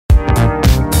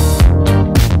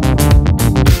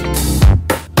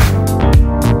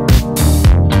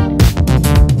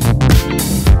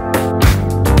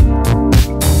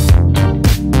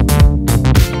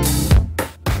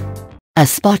A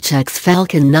SpaceX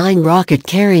Falcon 9 rocket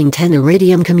carrying 10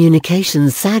 Iridium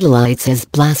Communications satellites has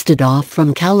blasted off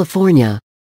from California.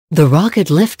 The rocket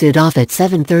lifted off at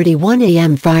 7:31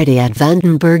 a.m. Friday at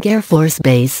Vandenberg Air Force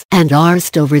Base and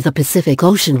arced over the Pacific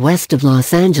Ocean west of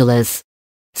Los Angeles.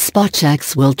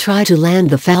 SpaceX will try to land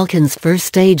the Falcon's first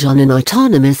stage on an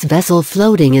autonomous vessel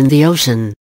floating in the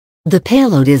ocean. The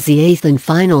payload is the eighth and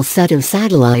final set of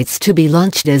satellites to be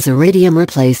launched as Iridium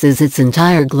replaces its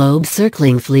entire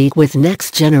globe-circling fleet with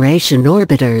next-generation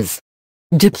orbiters.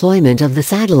 Deployment of the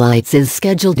satellites is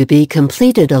scheduled to be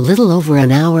completed a little over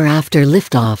an hour after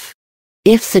liftoff.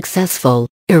 If successful,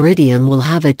 Iridium will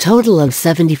have a total of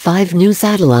 75 new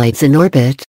satellites in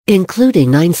orbit,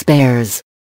 including 9 spares.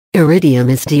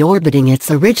 Iridium is deorbiting its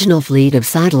original fleet of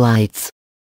satellites.